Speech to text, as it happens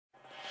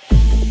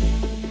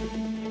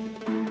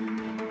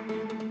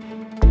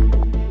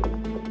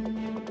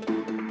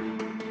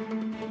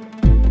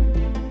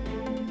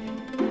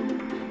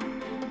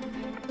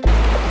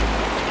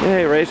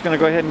Ray's going to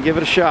go ahead and give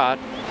it a shot.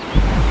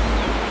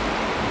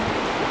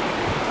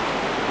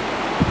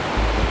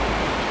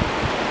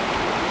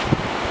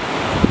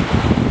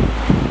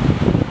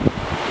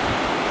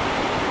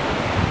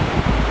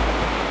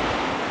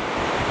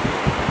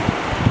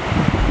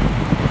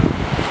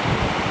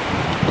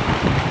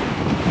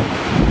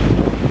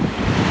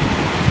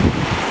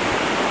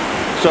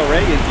 So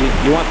Ray,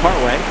 you went part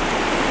way?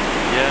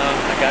 Yeah,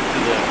 I got to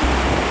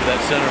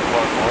that center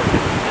part market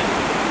and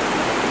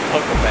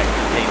pucker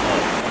factor came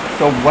up.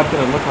 So what did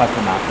it look like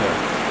from out there?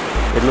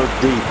 It looked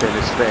deep and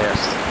it's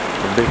fast.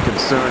 The big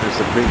concern is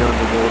the big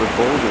underwater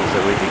boulders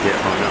that we could get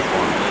hung up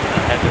on.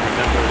 And I had to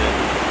remember that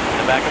in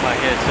the back of my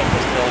head something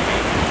was telling me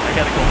I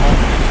gotta go home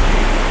in this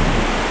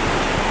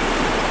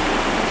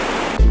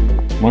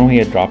Jeep. When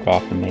we had dropped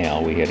off the mail,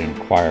 we had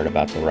inquired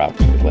about the route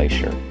to the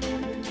glacier.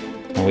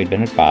 And we'd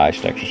been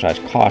advised to exercise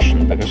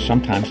caution because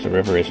sometimes the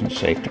river isn't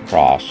safe to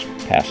cross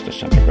past the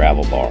center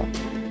gravel bar.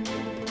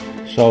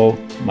 So,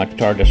 much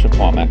to our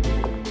disappointment,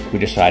 we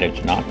decided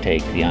to not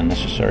take the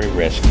unnecessary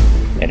risk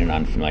at an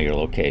unfamiliar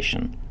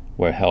location,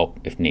 where help,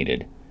 if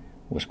needed,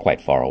 was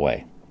quite far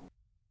away.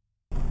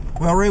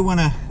 Well, Ray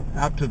went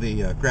out to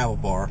the gravel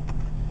bar,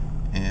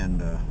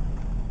 and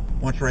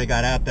once Ray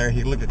got out there,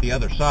 he looked at the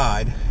other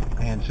side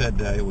and said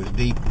it was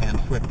deep and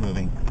swift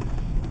moving.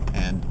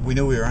 And we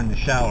knew we were in the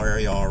shallow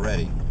area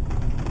already.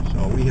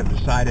 So we have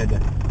decided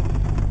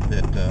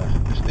that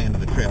this is the end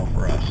of the trail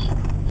for us.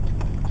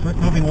 Swift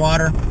moving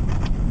water,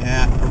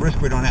 yeah, a risk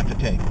we don't have to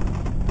take.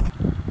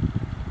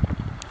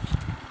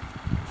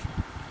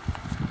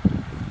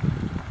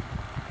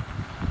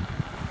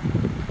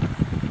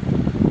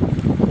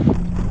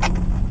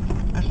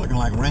 That's looking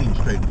like rain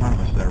straight in front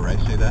of us there, Ray.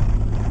 See that?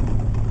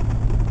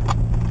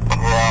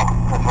 Yeah,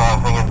 that's what I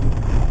was thinking.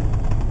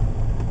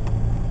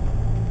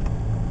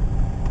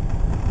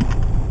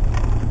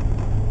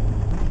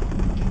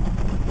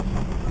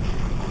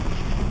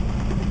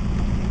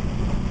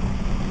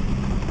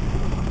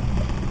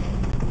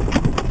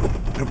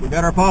 We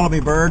got our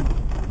Polyby bird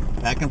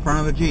back in front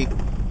of the Jeep. Lazy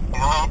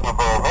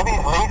bird. Maybe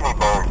it's lazy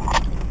bird.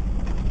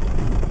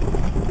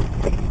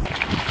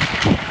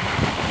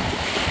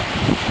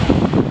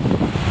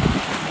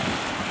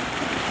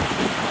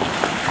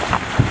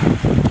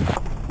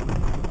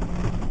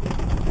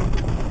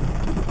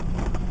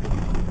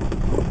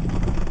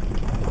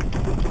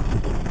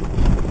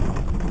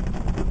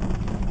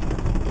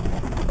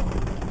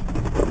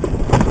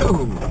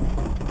 Oh,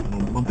 a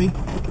little bumpy.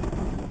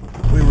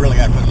 We really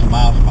got to put some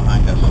miles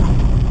behind us.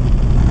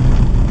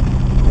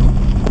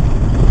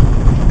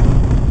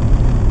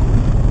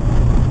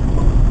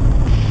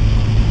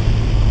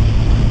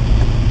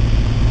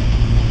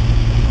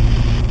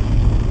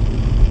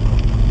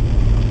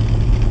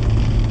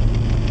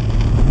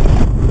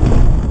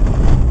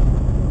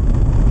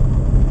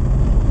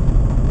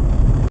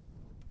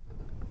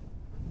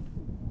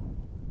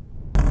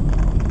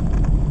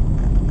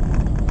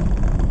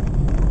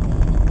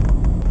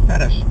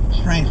 Had a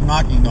strange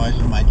knocking noise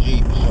in my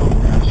Jeep, so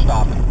we're going to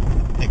stop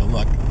and take a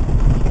look.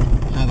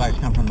 Sounds like it's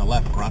come from the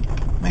left front.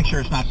 Make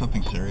sure it's not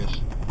something serious.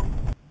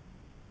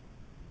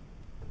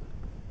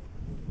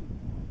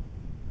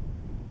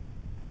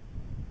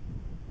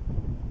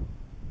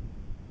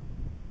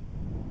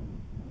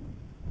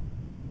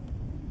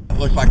 It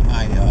looks like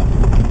my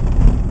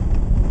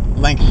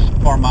links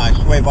for my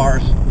sway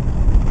bars,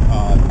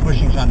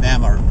 bushings on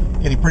them are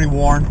getting pretty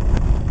worn.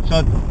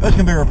 So those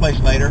can be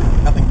replaced later.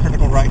 Nothing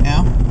critical right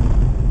now.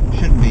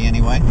 Shouldn't be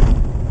anyway.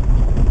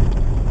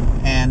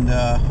 And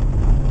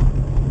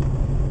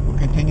we'll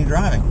continue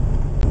driving.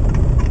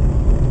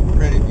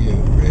 Pretty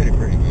view, pretty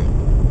view.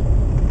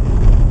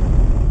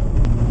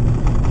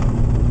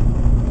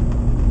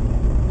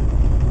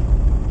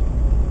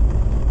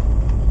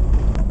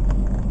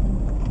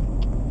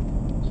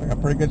 It's like a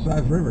pretty good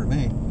sized river to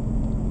me.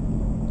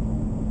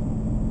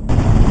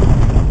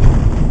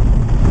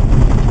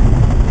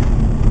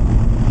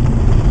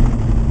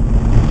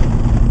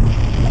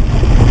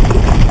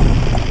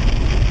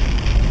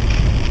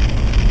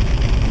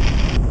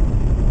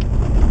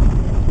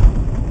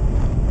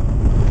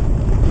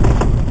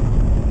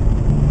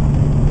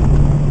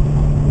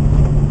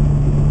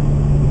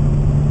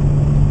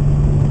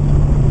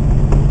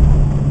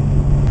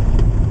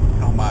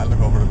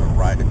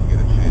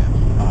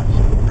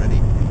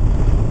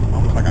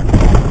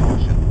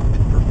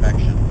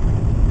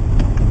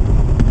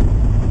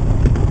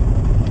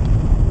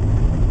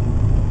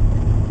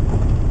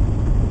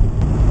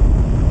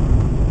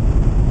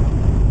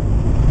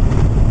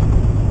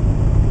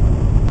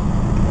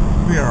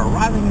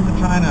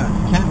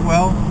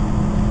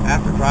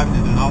 After driving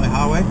the Denali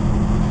Highway,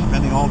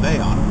 spending all day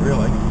on it,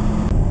 really.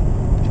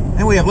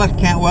 And we have left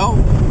Cantwell,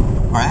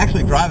 are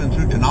actually driving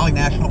through Denali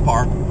National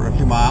Park for a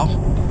few miles,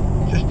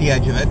 just the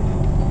edge of it,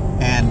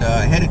 and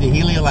headed to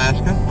Healy,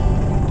 Alaska,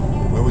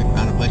 where we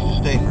found a place to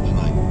stay for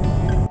tonight.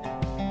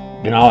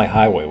 Denali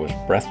Highway was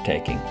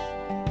breathtaking.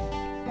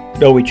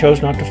 Though we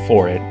chose not to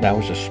ford it, that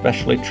was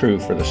especially true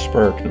for the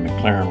spur to the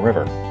Maclaren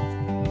River.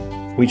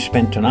 We'd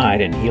spent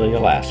tonight in Healy,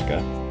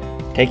 Alaska,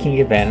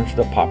 taking advantage of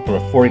the popular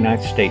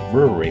 49th State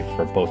Brewery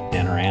for both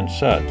dinner and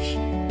suds.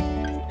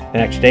 The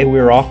next day we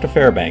were off to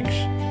Fairbanks,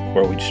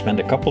 where we'd spend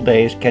a couple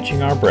days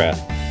catching our breath,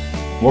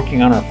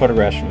 working on our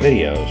photographs and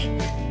videos,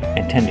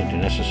 and tending to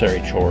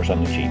necessary chores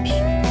on the Jeeps.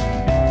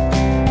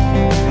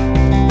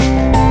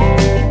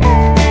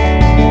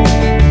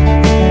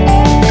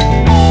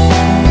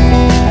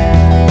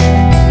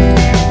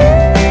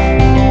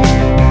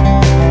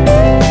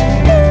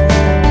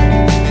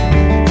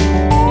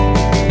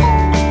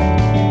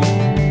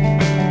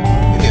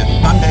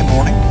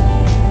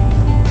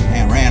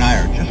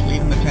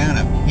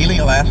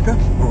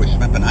 Where we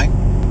spent the night.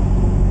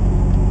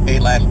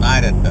 Ate last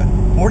night at the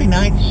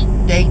 49th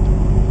State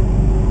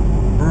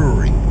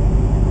Brewery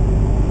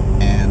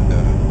and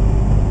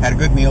had a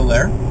good meal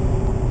there.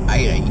 I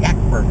ate a yak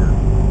burger,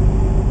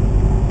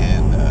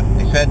 and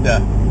they said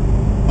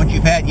once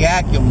you've had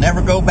yak, you'll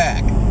never go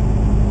back.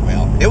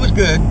 Well, it was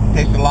good.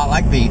 Tasted a lot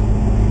like beef,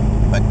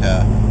 but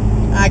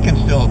I can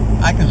still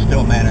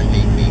manage to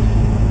eat beef.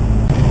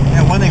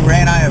 And one thing Ray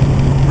and I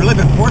have really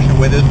been fortunate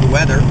with is the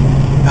weather.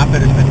 Not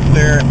that it's been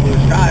clear and blue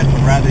skies,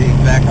 but rather the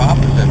exact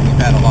opposite. We've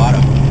had a lot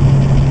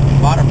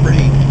of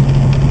pretty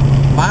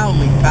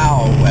mildly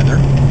foul weather.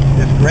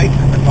 It's great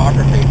for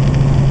photography.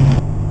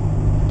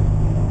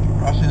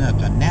 Crossing the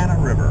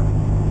Kenai River.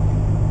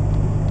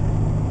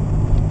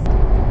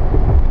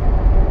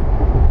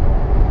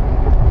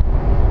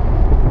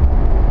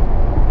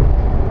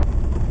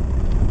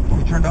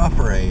 We turned off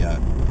for a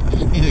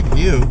scenic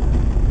view.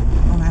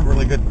 I don't have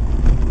really good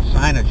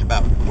signage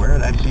about where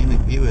that scenic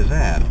view is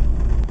at.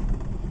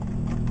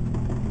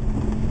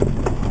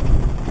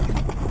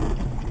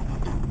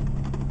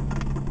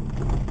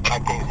 I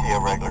can't see a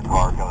regular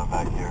car coming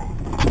back here.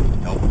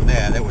 Nope,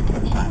 yeah, they wouldn't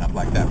put a sign up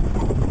like that.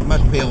 It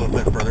must be a little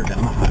bit further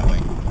down the highway.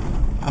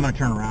 I'm going to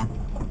turn around.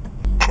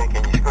 Okay,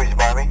 can you squeeze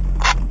by me?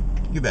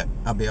 You bet.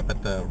 I'll be up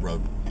at the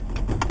road.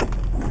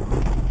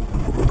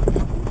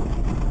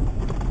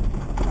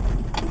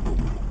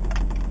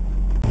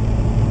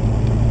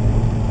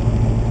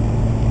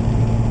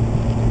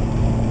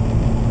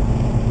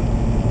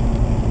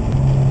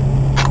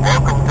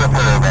 Welcome to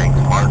Fairbanks,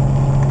 Mark.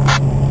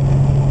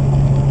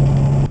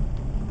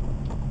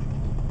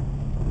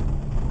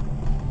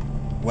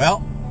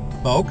 Well,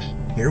 folks,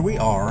 here we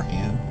are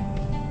in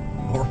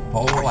North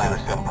Pole, Alaska.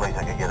 Someplace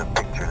I could get a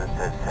picture that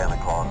says Santa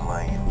Claus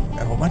Lane.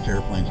 Got a whole bunch of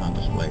airplanes on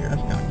display here.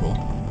 That's kind of cool.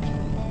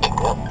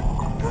 Yep,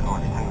 good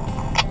one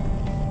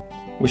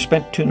too. We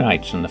spent 2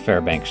 nights in the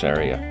Fairbanks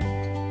area.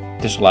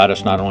 This allowed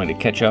us not only to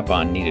catch up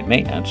on needed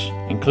maintenance,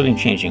 including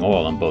changing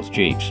oil in both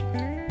Jeeps,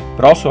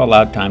 but also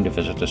allowed time to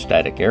visit the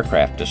static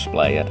aircraft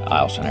display at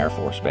Eielson Air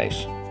Force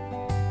Base.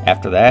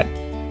 After that,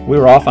 we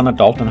were off on the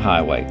Dalton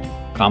Highway,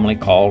 commonly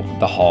called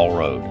the Hall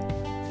Road.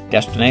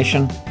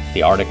 Destination,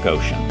 the Arctic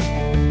Ocean.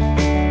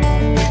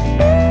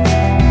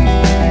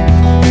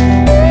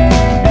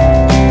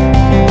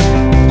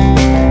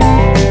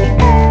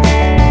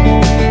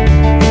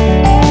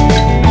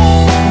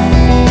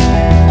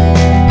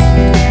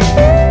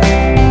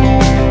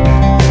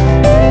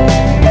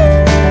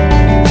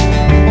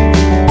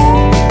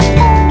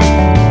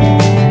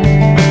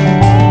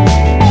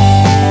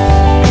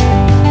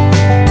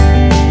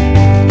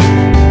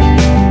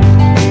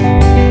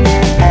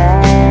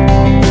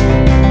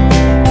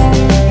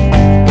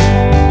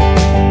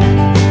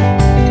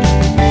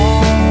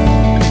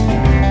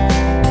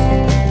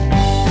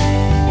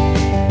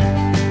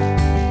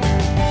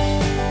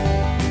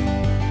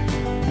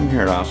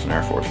 Here at Eielson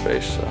Air Force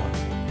Base,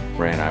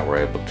 Ray and I were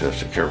able to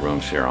secure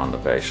rooms here on the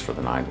base for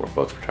the night. We're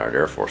both retired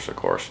Air Force, of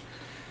course,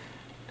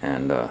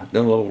 and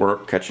doing a little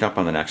work, catching up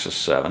on the Nexus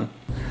 7.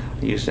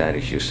 I use that,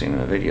 as you've seen in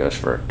the videos,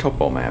 for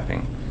topo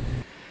mapping.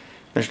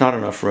 There's not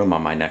enough room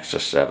on my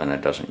Nexus 7.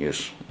 It doesn't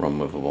use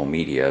removable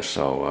media,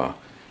 so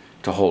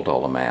to hold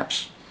all the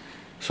maps.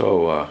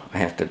 So I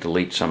have to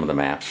delete some of the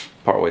maps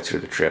partway through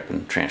the trip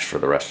and transfer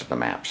the rest of the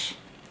maps.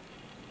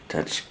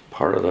 That's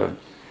part of the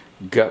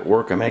gut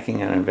work of making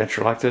an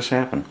adventure like this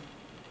happen.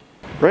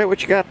 Ray,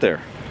 what you got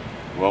there?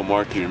 Well,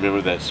 Mark, you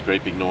remember that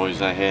scraping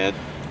noise I had?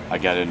 I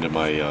got into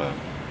my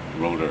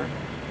rotor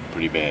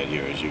pretty bad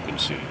here, as you can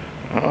see.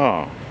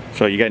 Oh,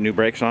 so you got new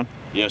brakes on?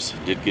 Yes,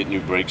 I did get new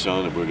brakes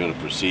on, and we're going to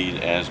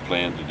proceed as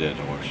planned to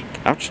Deadhorse.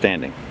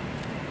 Outstanding.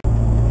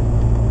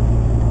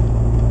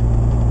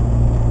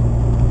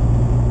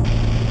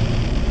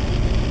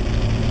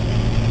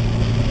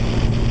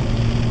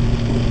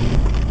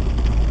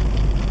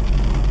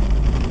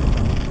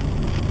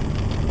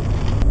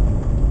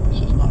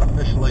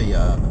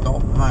 The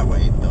Dalton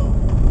Highway, though.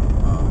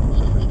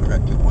 Since we still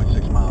got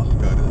 2.6 miles to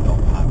go to the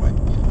Dalton Highway.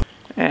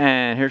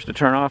 And here's the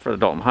turnoff for the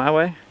Dalton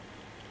Highway.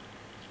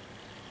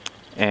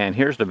 And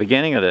here's the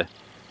beginning of the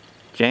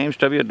James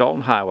W.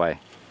 Dalton Highway.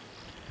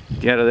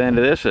 The other end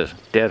of this is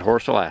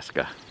Deadhorse,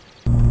 Alaska.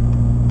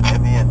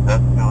 Heavy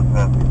industrial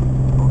traffic.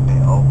 Okay,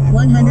 all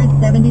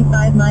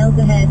 175 miles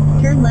ahead,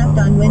 turn left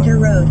on Winter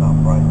Road.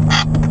 Right.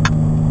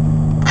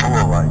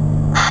 Full right.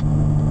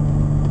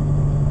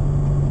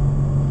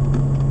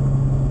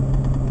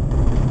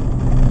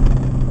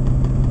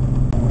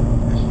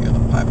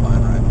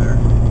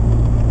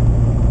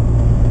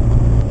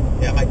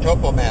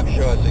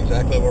 show us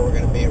exactly where we're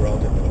going to be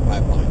relative to the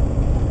pipeline.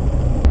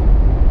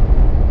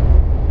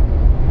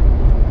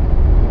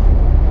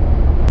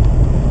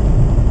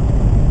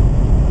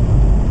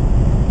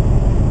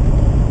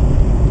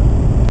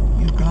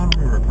 Yukon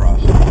River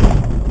crossing.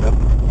 Yep.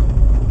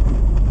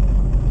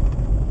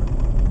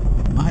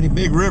 Mighty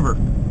big river.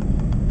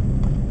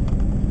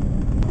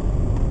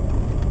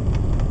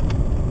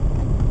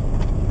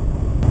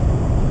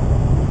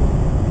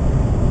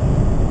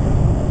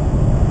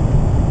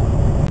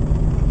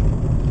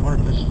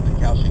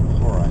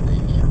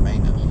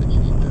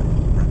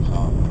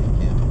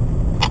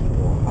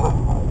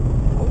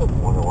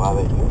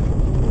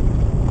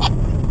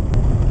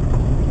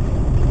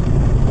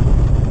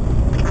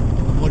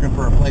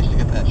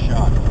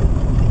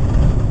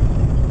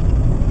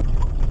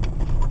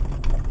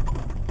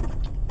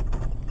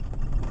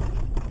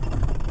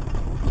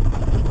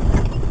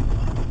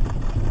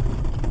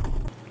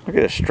 Look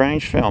at this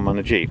strange film on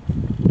the Jeep,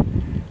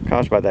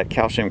 caused by that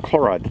calcium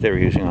chloride that they were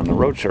using on the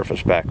road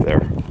surface back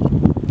there.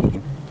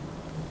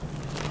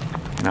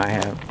 And I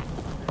have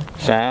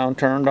sound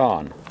turned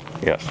on.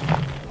 Yes.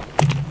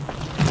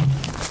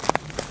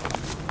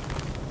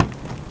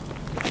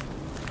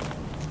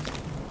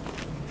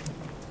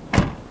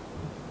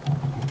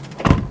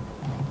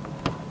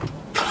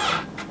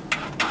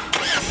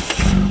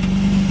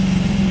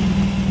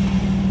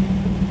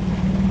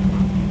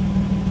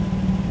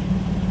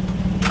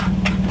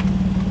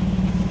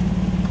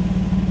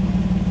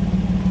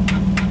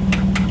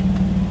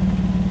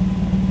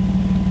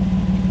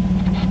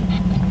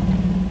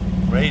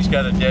 Ray's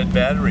got a dead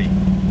battery.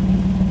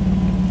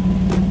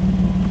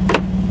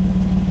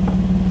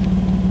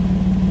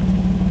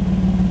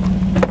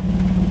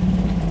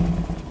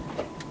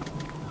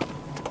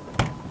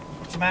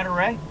 What's the matter,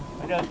 Ray?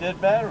 I got a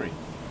dead battery.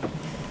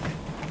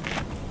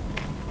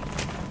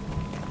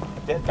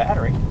 Dead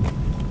battery?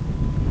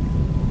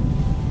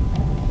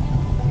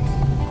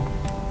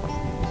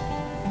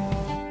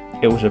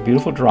 It was a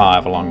beautiful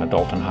drive along the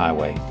Dalton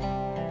Highway,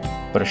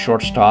 but a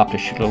short stop to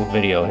shoot a little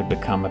video had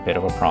become a bit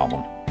of a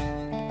problem.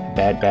 A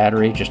bad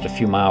battery just a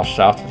few miles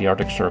south of the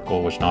Arctic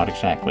Circle was not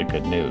exactly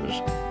good news,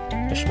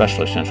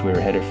 especially since we were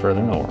headed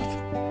further north.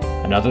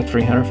 Another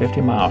 350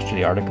 miles to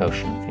the Arctic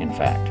Ocean, in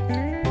fact.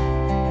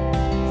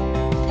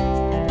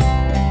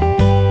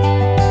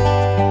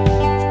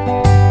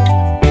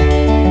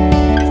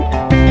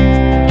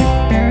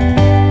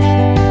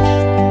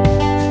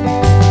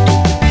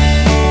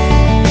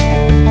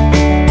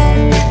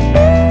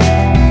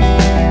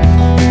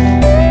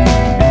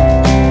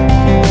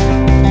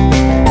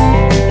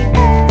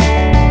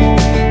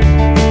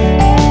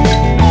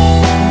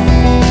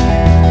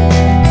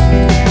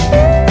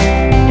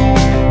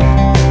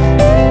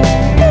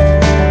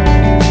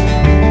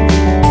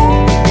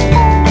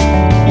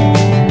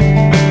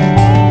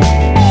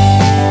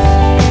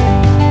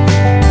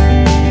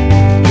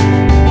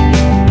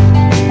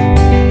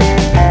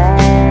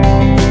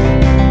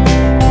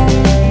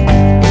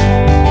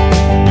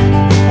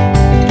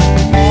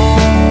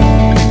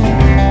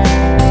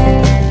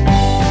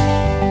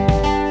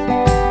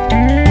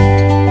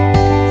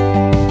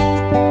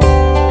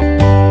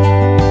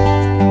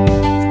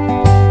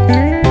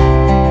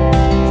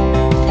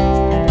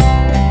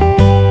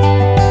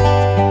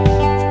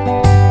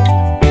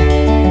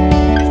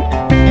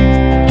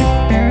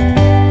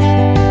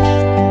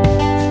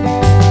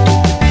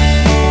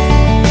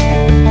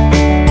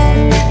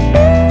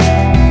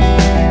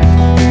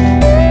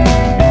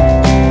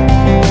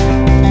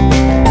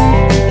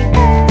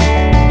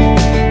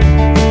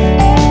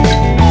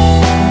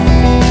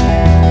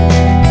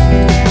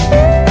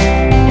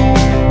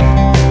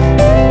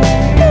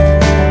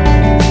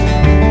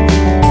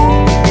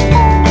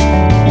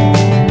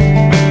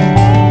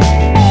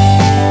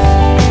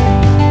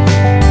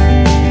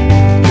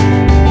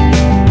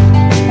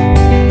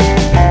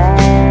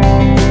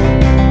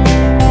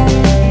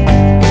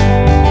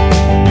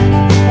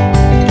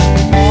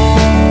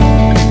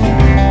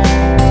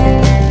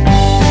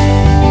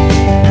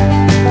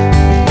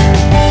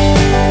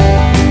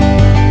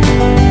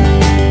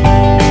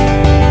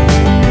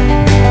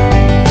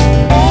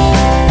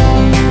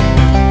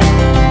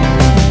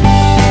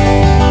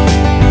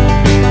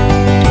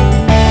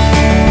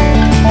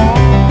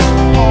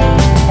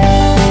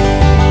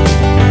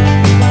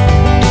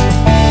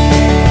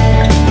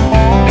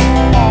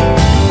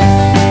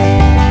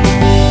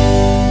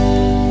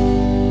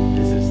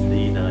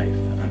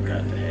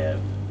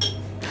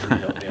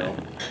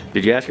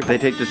 Did you ask if they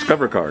take the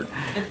Discover card?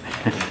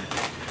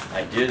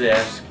 I did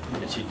ask,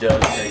 and she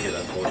does take it,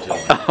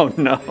 unfortunately. Oh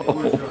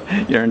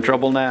no, you're in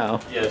trouble now.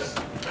 Yes.